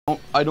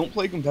I don't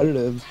play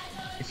competitive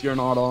if you're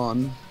not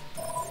on.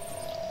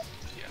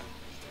 Yeah.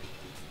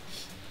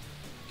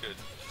 Good.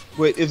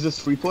 Wait, is this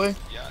free play?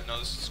 Yeah, no,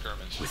 this is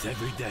skirmish. With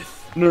every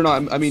death. No,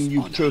 I mean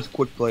you chose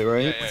quick play,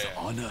 right? Yeah, yeah, yeah.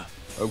 Honor.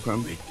 Okay.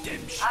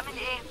 Redemption.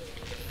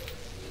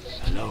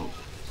 Hello.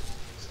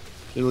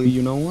 Really,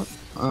 you know what?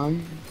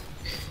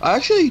 I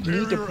actually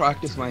need to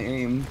practice my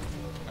aim.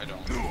 I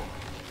don't.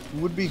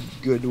 Would be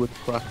good with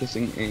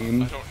practicing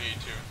aim. I don't need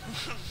to.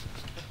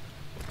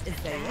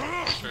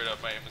 Straight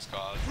up, my aim is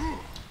God.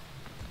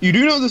 You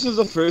do know this is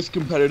the first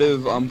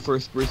competitive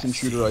first-person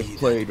shooter I've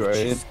played,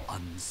 right?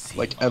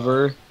 Like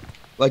ever.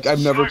 Like I've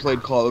never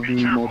played Call of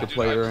Duty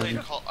multiplayer.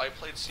 Dude, I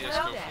played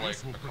CS:GO for like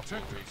a couple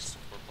of weeks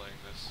before playing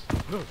this.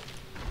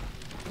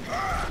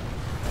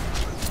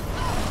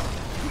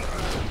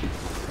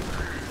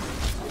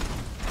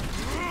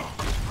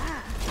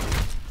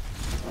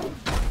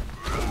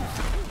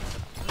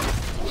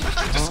 I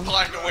just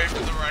climbed away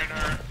from the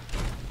Reinhardt.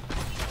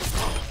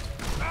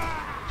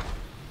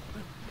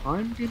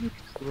 I'm gonna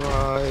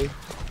try.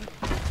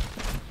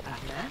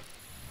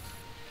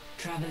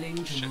 Traveling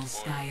to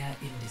Volskaya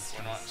We're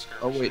Industries. not in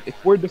skirmish. Oh wait,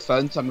 if we're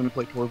defense, I'm gonna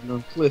play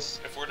Torbjorn. Bliss.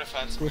 If we're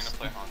defense, I'm gonna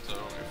play Hanzo.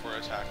 If we're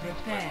attacking, I'm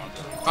gonna play Prepare Hanzo.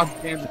 to God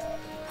damn it.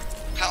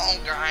 Hello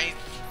guys.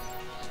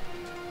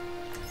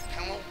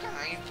 Hello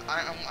guys.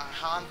 I am a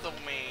Hanzo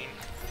main.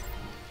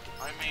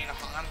 I mean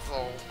Hanzo.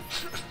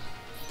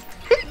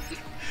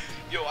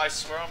 Yo, I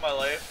swear on my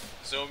life,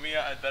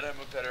 Zomia, I bet I'm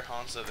a better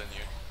Hanzo than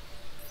you.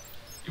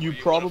 You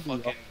probably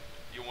wanna are.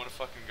 You wanna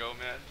fucking go,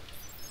 man?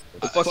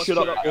 Fuck shit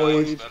up,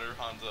 boys. Better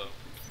Hanzo.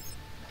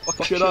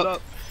 Fuck shit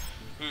up.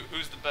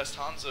 Who's the best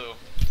Hanzo?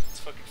 Let's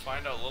fucking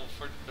find out. Level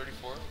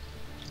 34.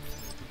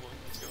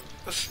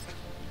 Let's go.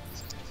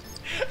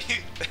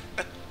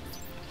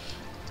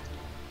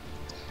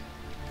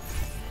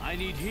 I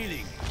need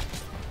healing.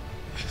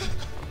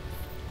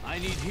 I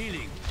need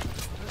healing.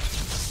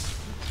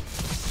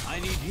 I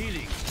need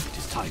healing. It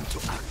is time to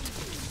act.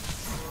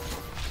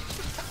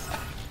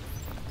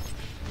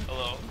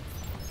 Hello.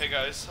 Hey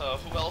guys,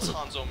 who else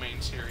Hanzo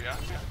mains here, yeah?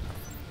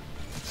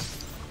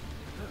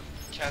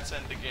 Cat's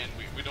End again.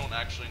 We don't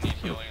actually need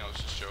healing, I was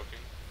just joking.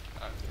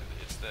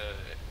 It's the...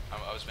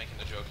 I was making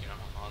the joke, you know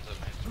how Hanzo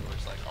mains are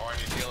always like, oh, I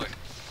need healing.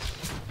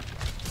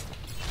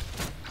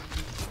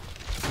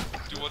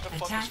 Dude, what the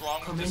fuck is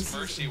wrong with this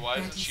Mercy? Why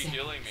isn't she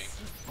healing me?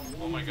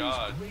 Oh my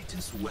god.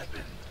 Greatest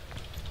weapon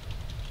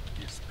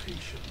is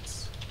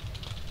patience.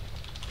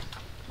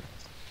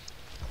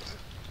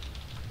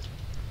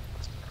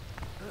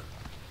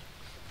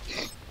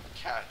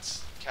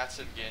 Cats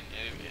again.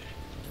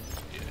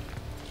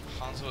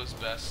 Hanzo is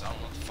best. I don't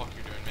know what the fuck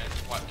you're doing, man.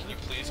 Why, can you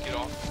please get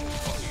off? What the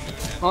fuck are you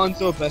doing, man?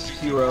 Hanzo best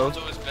hero.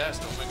 Hanzo is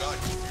best. Oh my god,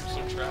 you're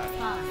so trash.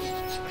 5,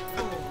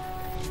 4,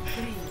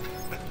 3,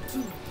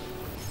 2,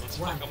 Let's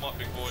fuck them up,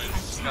 big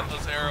boys. Got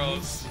those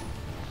arrows.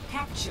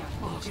 capture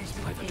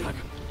objective By the A.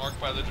 dragon. Marked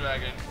by the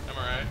dragon. Am I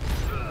right?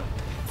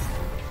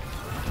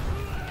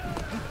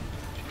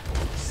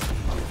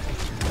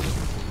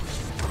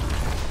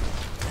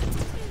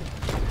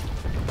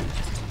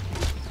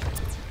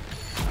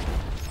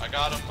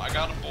 I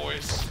got him,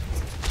 boys.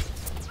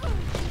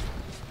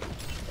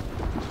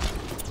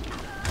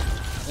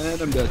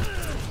 And I'm dead.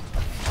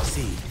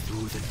 See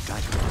through the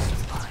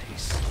dragon's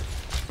eyes.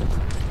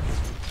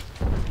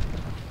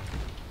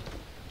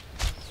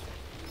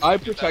 I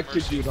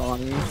protected you,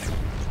 Donnie.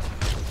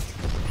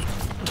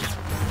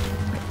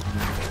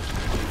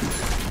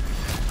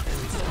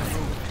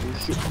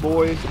 Shit,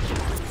 boy.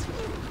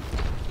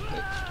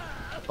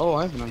 Oh,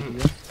 I have an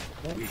idea.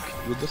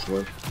 Would this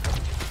work?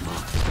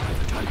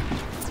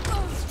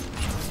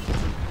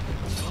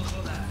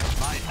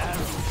 My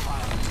arrow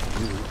fire.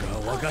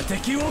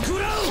 Wagateki wo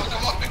kurau! Fuck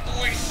them up, big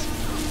boys.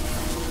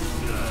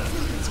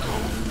 Let's go.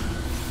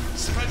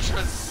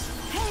 Symmetrous.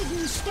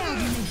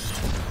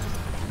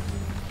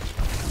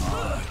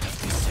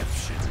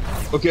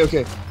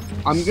 Okay.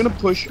 I'm gonna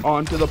push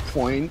onto the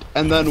point,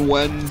 and then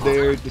when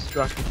they're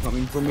distracted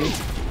coming from me,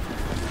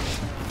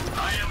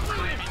 I am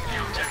claiming the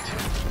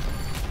objective.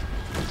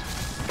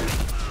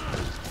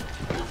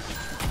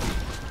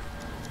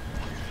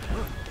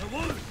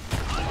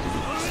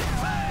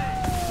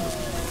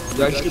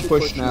 I should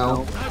push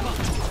now.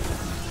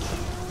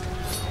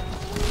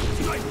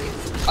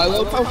 I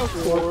love how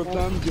 4 of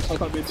them just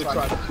come in to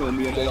try to kill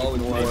me, and they all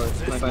ignore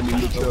defending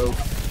the choke.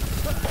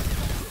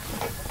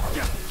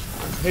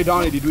 Hey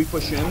Donnie, did we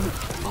push in? No,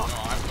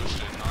 I pushed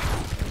it, not.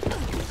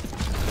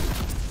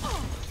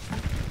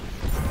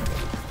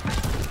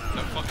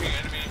 That fucking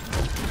enemy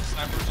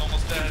sniper's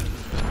almost dead.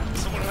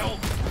 Someone help!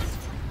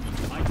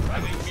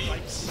 I need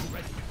meats.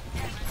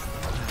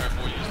 Alright,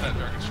 boy, use that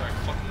dragon strike.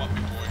 Fuck him up,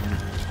 big boy.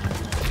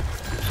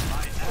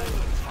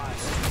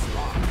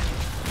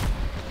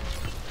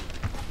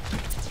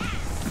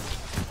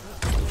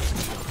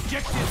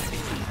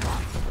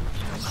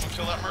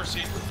 Kill that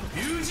Mercy.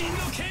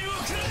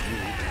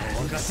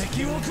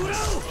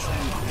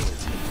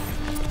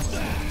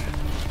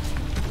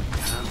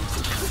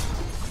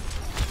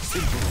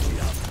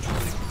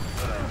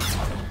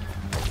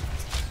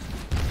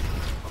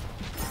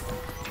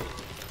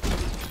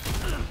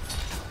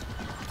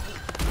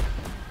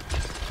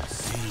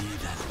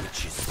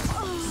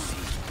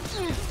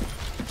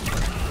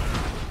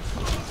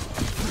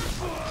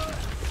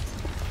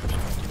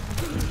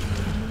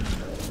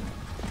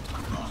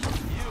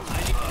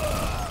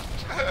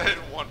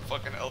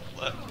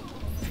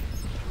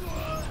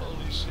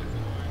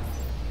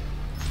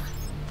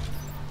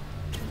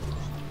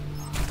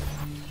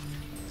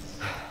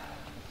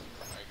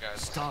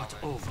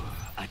 over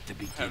at the I have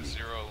beginning.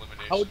 0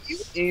 eliminations. How would you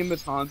aim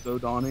this Hanzo,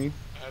 Donnie?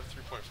 I have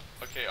 3 points.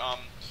 Okay,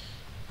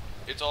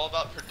 it's all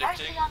about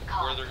predicting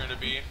where they're gonna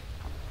be.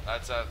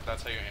 That's how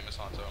you aim a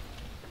Santo.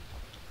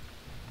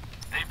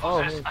 They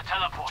Oh, possess hey. a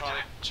teleporter.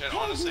 Johnny, Chan,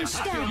 honestly, if you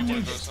want to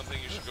go something,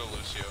 you should go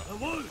Lucio.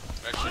 You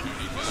actually do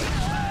need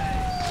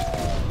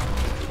that.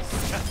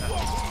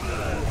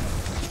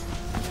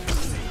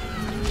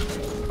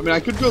 I mean, I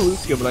could go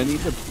Lucio, but I need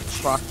to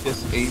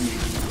practice aiming.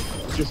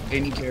 Just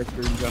any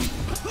character in general.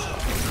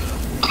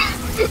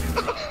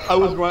 I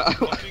was right.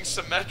 Fucking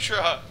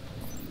Symmetra!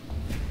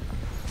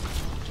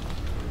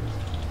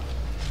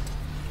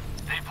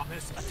 They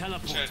possess A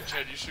teleporter.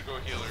 Chad, you should go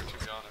healer, to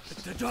be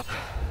honest. The drop. I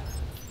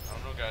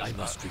don't know, guys. I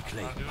must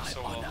reclaim I'm not doing my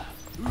so well. honor.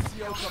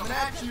 Lucio coming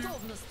at you.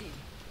 Fucking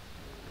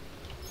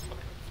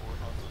 4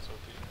 Hanzo's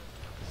OP.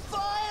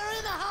 Fire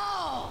in the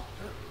hole!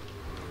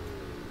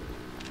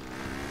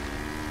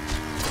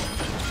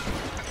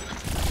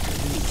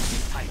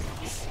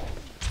 Titans.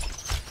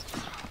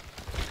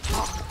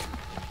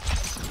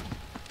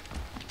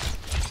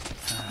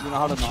 You know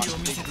how to not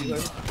take healer?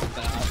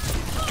 That.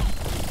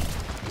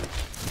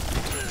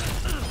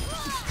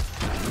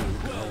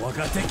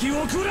 Wakateki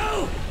wo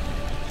kurau!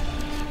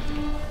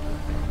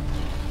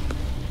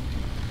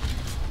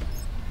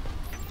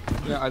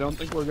 Yeah, I don't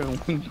think we're gonna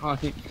win,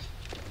 Donnie.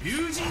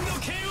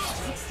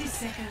 60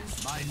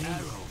 seconds. My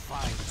arrow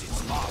finds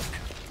its mark.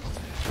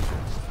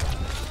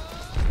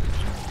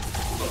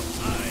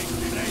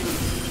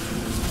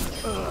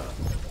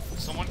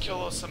 Someone kill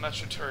those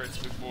Symmetra turrets,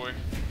 big boy.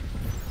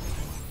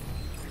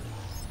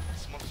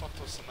 Someone fuck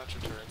those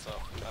Symmetra turrets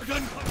up.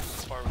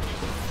 That's far away.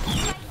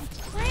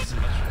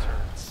 Symmetra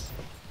turrets.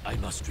 I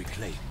must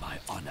reclaim my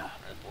honor.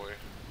 Alright, boy.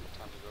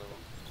 Time to go.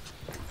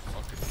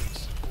 Fucking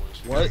beast, boys.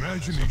 What?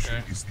 Imagination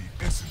Okay. is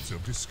the essence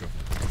of discovery.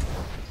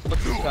 What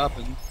just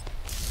happened?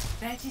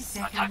 30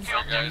 seconds. Attack the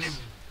Alright, guys. objective.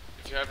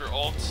 If you have your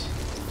ult,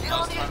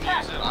 now's the time to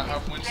use it. I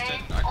have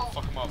Winston. I can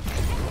fuck him up.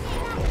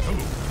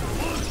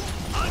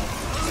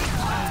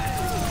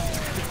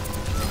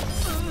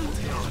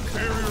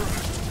 Barrier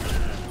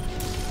activated.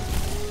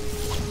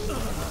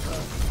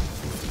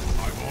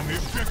 I'm on the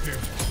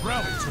objective.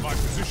 Rally to my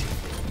position.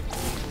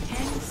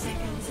 10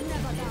 seconds.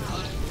 Never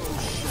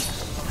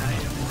die.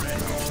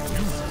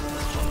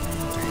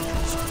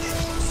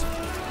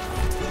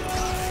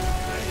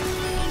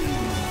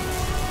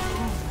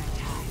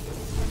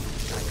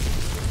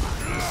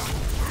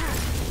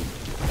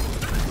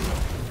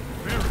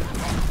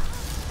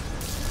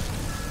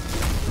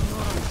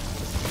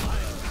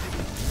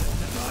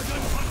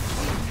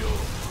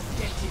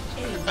 Objective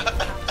A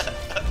captured.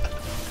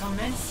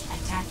 Commence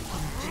attack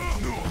on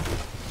objective.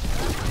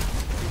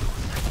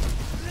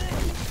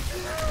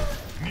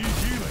 Need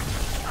healing.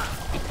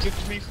 It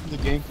kicked me from the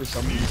game for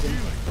some Need reason.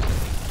 healing.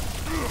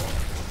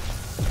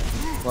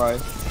 Why?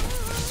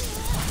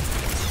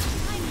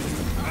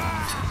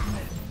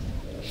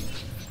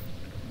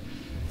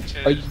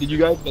 Chad, Did you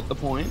guys get the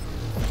point?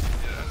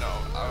 yeah,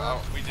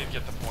 no, we did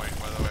get the point,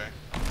 by the way.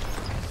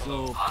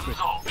 So quick.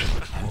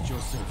 At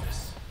your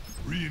service.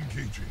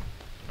 Re-engaging.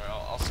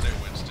 Alright, I'll stay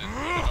Winston. Even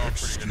though I'm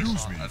pretty good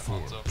Excuse me at for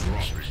Hanzo.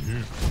 dropping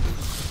in.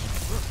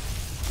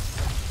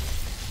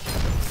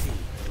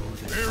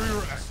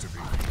 Barrier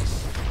activated.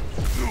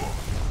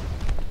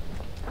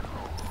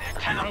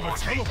 I have a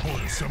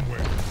teleporter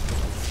somewhere.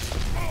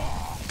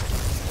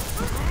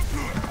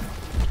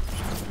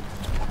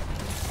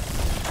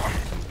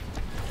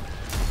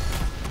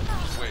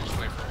 Just wait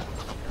for it.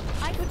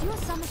 I could use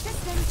some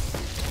assistance.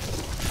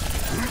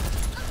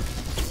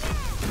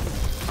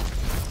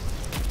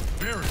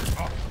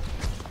 Barrier up.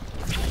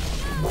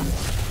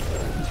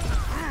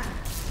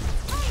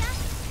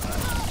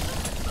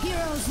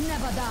 Heroes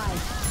never die.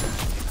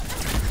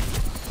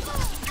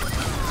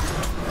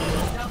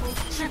 Double,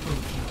 triple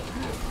kill.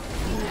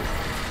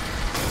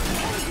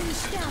 Helden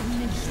sterben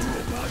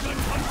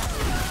nicht.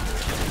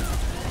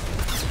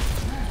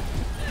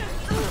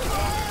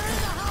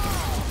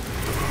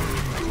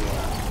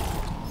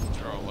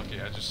 You're all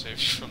lucky I just saved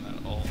you from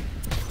that ult.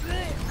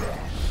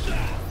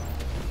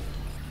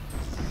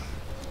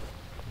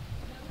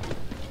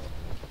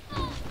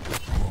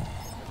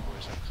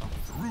 Boys, I'm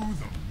coming. Through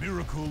the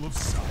miracle of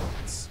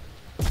science.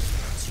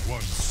 That's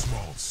one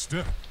small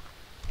step.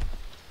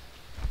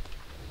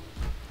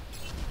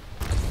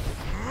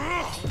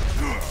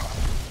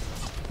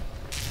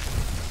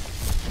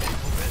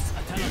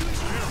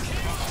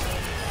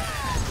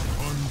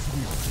 On to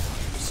the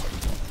archives.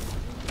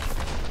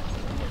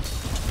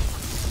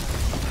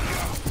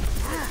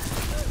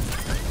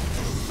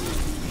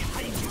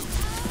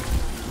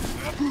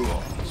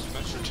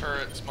 Symmetra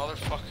turrets,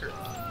 motherfucker.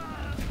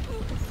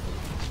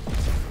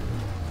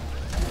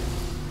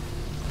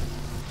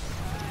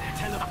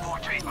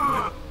 Teleporting.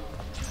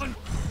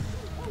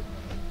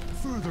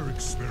 Further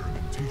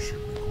experimentation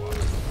required.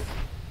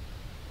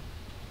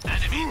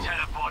 Enemy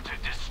teleporter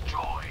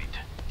destroyed.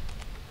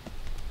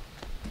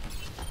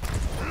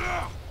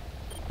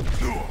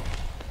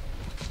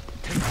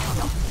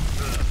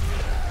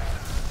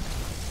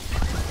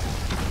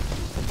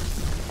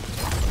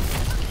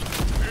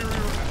 Barrier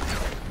activated.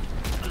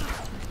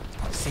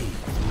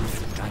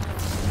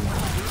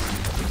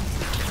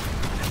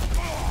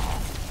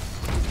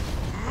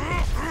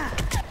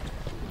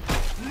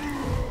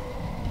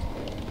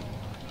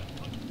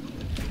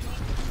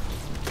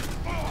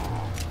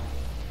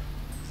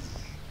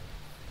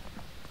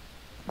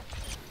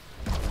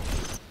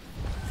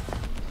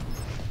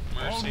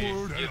 Mercy,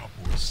 Onward and get,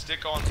 upward.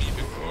 stick on me,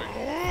 big boy.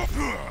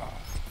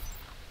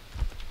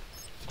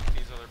 Fuck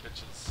these other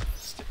bitches.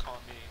 Stick on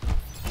me.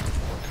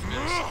 And be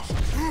soft.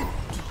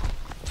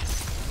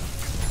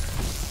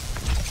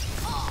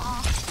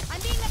 I'm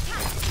being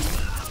attacked.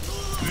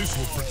 This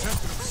will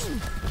protect us.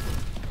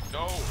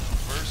 No,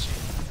 Mercy.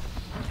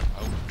 I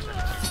will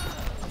protect you.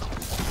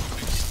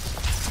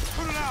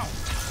 Put it out.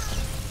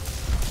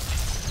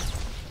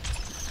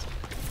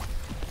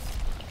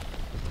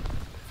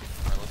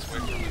 Alright, let's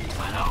wait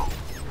for him.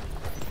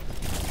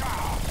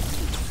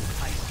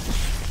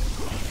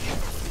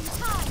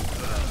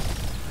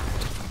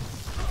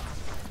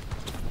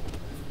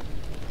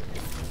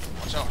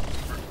 Watch out.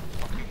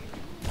 Fucking.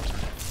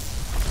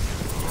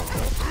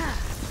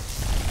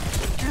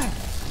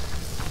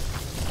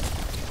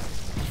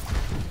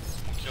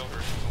 Kill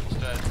her, she's almost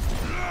dead.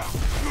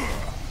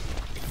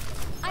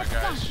 I've Alright,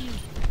 got guys. you.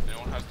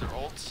 Anyone has their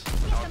ults?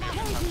 Now would be a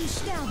good time to Helden use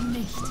it. sterben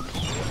nicht.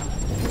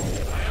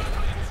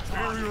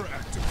 Barrier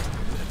activated.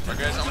 Alright,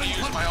 guys, I'm gonna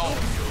use my ult.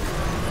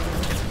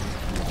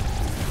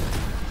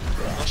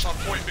 Rush on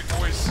point, big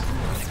boys.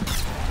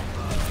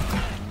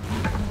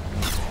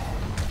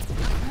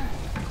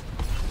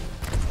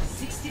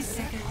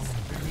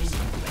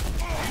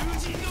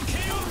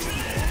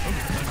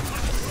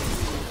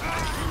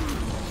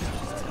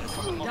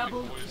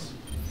 Double. Boys.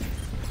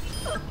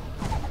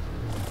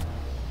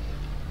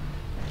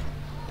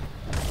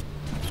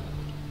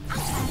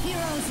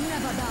 Heroes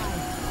never die.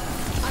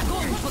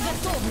 Огонь по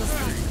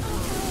готовности.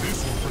 This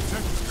will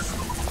protect us.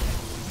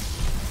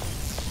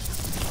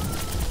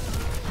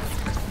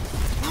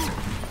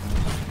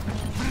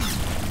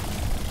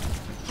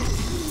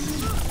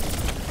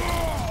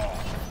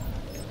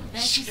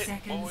 30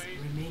 seconds boy.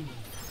 remaining.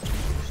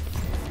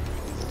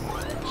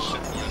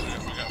 Shit, boys,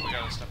 we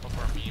gotta step up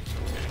our memes,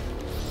 okay?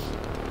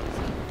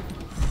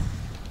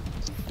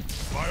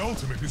 My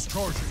ultimate is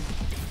charging.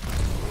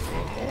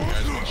 You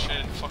guys want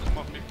shit? Fuck them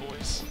up, big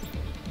boys.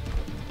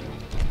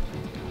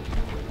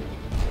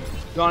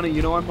 Johnny,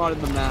 you know I'm not in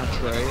the match,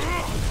 right?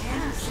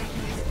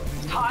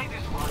 Tie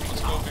this one.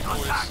 Let's go, big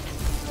boys.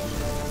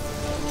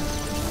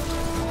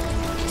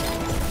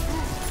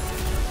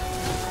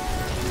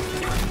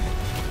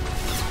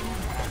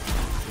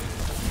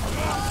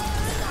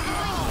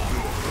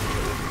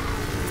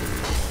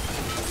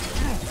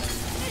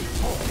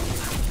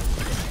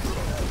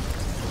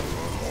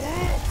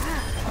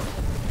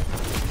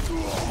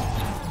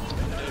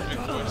 Yeah, big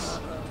boys.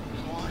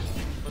 Come on,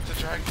 let the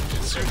dragon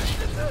consume you.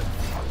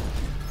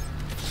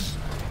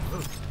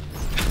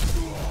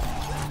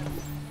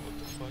 What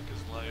the fuck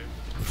is life?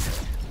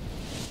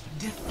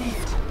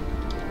 Defeat.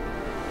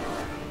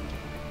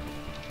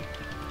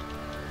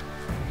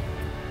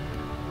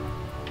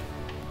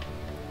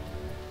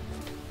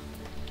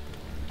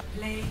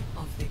 Play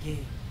of the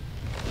game.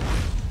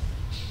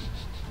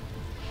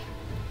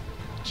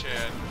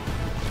 Chad.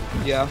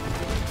 Yeah. Alright,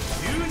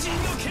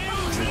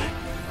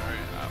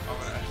 I'm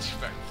gonna add you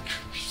back to the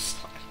creepy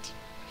slide.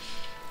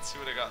 Let's see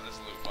what I got in this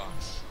loot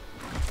box.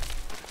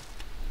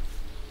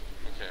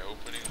 Okay,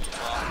 opening the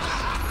box.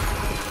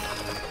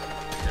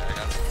 Okay, I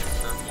got the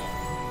purple.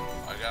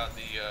 I got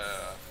the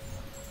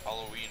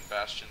Halloween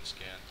Bastion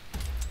skin.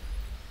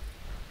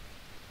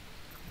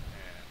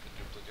 And the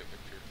duplicate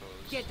victory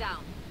pose. Get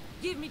down.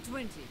 Give me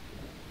 20.